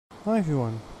Hi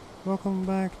everyone, welcome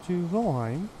back to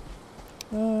Valheim.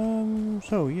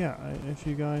 So yeah, as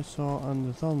you guys saw on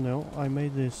the thumbnail, I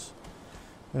made this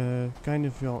kind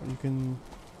of, well, you can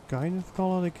kind of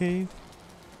call it a cave.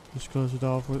 Just close it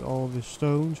off with all the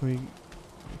stone, so it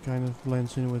kind of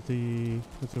blends in with the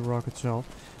rock itself.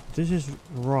 This is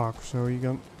rock, so you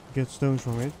can get stones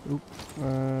from it. Oop,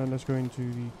 let's go into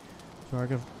the. So I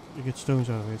get stones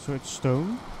out of it. So it's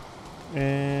stone,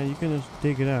 and you can just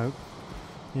dig it out.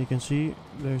 You can see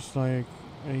there's like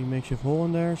a makeshift hole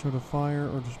in there, so the fire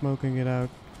or the smoke can get out.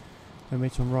 I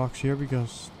made some rocks here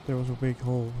because there was a big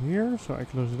hole here, so I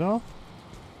closed it off.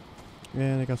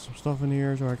 And I got some stuff in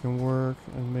here so I can work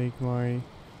and make my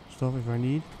stuff if I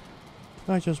need.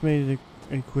 I just made it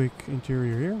a quick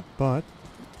interior here, but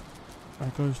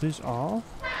I closed this off.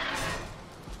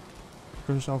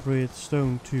 Closed off with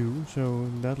stone too, so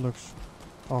that looks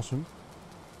awesome.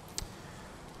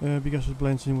 Because it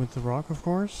blends in with the rock, of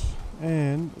course.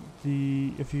 And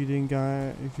if you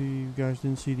guys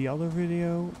didn't see the other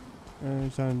video,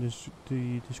 it's down in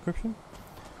the description.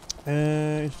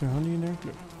 Is there honey in there?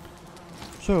 No.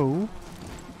 So,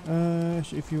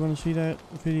 if you want to see that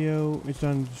video, it's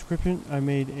down in the description. I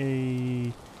made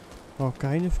a, well,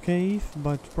 kind of cave,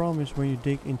 but the problem is when you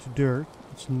dig into dirt,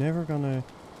 it's never gonna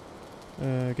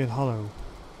get hollow.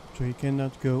 So you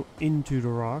cannot go into the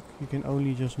rock, you can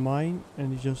only just mine,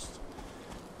 and it just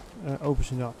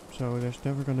opens it up. So there's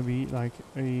never going to be like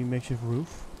a makeshift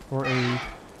roof or a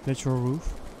natural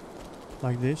roof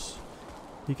like this.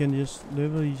 You can just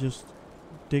literally just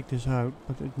dig this out,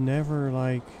 but it never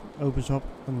like opens up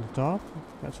on the top.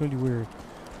 That's really weird,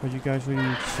 but you guys really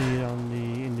need to see it on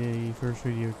in the first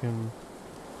video. You can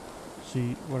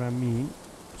see what I mean.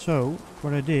 So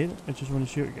what I did, I just want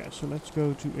to show you guys. So let's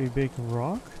go to a big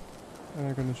rock. And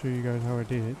I'm gonna show you guys how I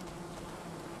did it.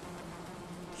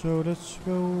 So let's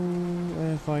go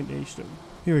and find a stone.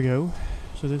 Here we go.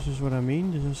 So this is what I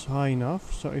mean. This is high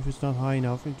enough. So if it's not high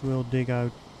enough, it will dig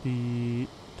out the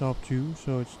top two.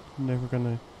 So it's never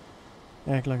gonna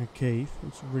act like a cave.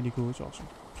 It's really cool. It's awesome.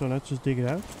 So let's just dig it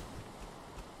out.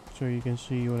 So you can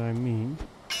see what I mean.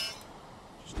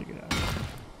 Just dig it out.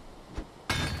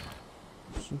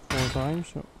 So 4 times.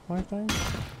 So 5 times.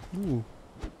 Ooh.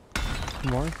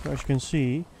 More. So as you can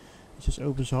see, it just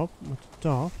opens up with the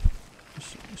top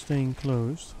just staying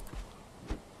closed.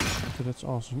 So that's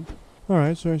awesome.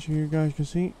 Alright, so as you guys can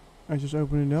see, I just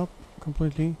opened it up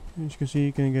completely. As you can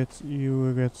see, you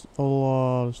will get a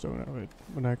lot of stone out of it,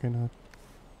 but I cannot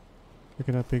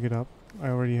pick it up. I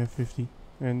already have 50,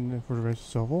 and for the rest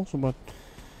itself also. But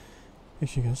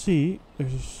as you can see,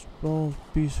 there's a small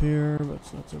piece here, but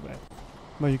it's not so bad.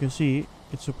 But you can see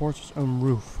it supports its own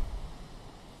roof.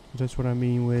 That's what I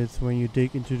mean with when you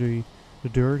dig into the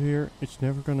dirt here, it's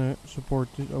never gonna support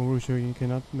its own roof, so you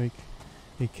cannot make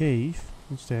a cave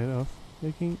instead of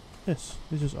making this.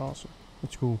 This is awesome.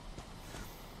 That's cool.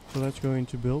 So let's go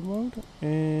into build mode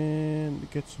and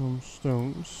get some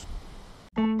stones.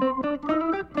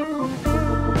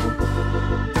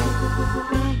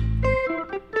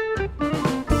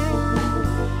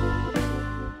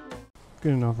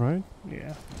 Good enough, right?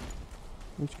 Yeah.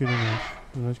 That's good enough.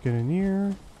 So let's get in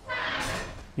here.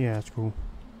 Yeah, it's cool.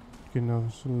 Good enough.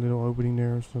 There's a little opening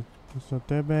there. It's not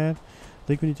that bad. I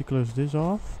think we need to close this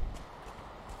off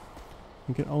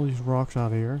and get all these rocks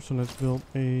out of here. So let's build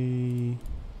a.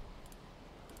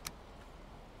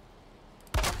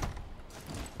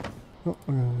 Oh,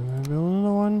 I'm gonna build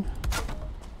another one.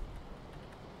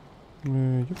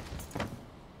 Yep.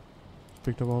 Just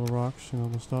picked up all the rocks and all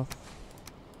the stuff.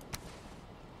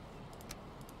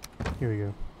 Here we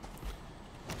go.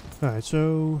 Alright,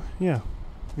 so yeah.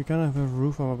 We kind of have a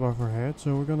roof above our head,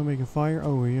 so we're gonna make a fire.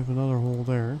 Oh, we have another hole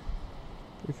there.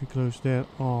 If we close that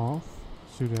off,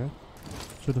 let's do that.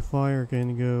 So the fire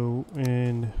can go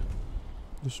and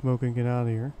the smoke can get out of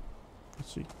here.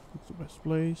 Let's see, what's the best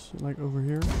place? Like over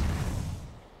here.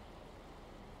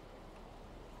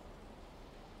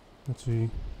 Let's see.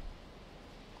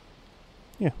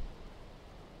 Yeah.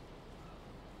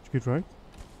 It's good, right?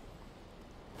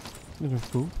 That looks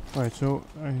cool. Alright, so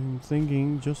I'm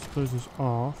thinking just to close this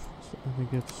off. So I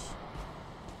think that's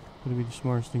gonna be the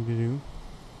smartest thing to do.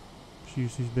 Just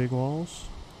use these big walls.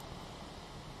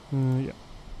 Yeah.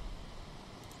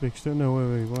 Big stone. No,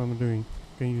 wait, what am I doing?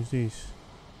 Can use these.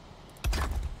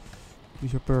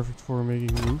 These are perfect for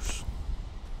making roofs.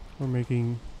 Or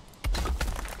making.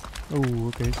 Oh,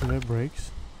 okay, so that breaks.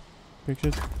 Breaks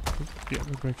it? Yeah,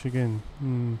 that breaks again.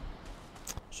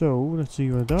 So, let's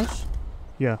see what it does.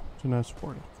 Yeah, so now it's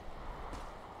supported.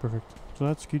 Perfect. So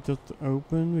let's keep that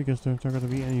open because there's not going to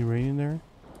be any rain in there.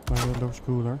 But that looks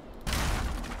cooler.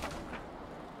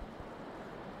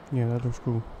 Yeah, that looks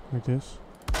cool. Like this.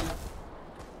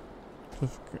 So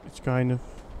it's kind of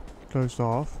closed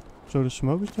off. So the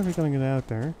smoke is never gonna get out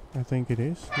there. I think it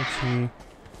is. Let's see. You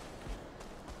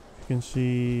can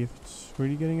see if it's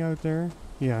really getting out there.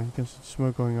 Yeah, you can see the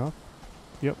smoke going up.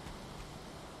 Yep.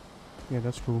 Yeah,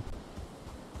 that's cool.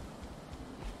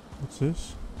 What's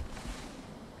this?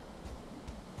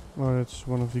 Oh, that's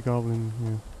one of the goblin.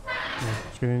 Yeah. Yeah,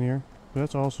 let's get in here.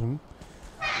 That's awesome.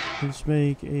 Let's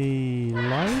make a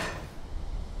light.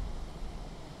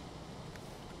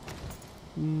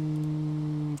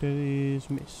 That is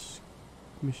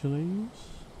miscellaneous.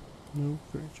 No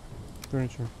furniture.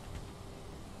 Furniture.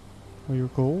 Are you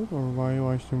cold or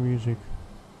why is there music?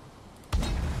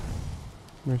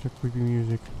 There's a creepy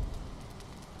music.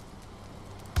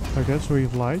 Like that's where you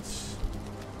have lights.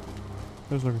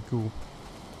 That's looking cool.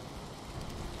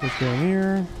 Let's go in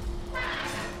here.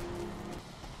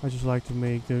 I just like to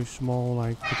make those small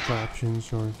like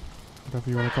contraptions or whatever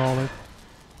you want to call it.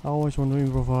 I always want to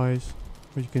improvise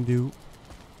what you can do.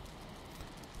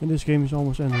 And this game is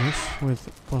almost endless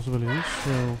with possibilities,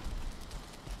 so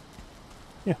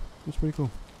yeah, it's pretty cool.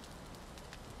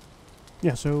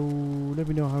 Yeah, so let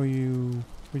me know what you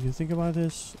think about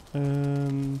this. I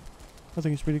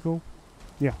think it's pretty cool.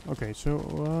 Yeah, okay, so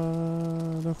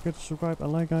don't forget to subscribe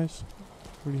and like, guys.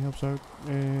 Really helps out,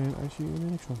 and I see you in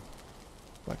the next one.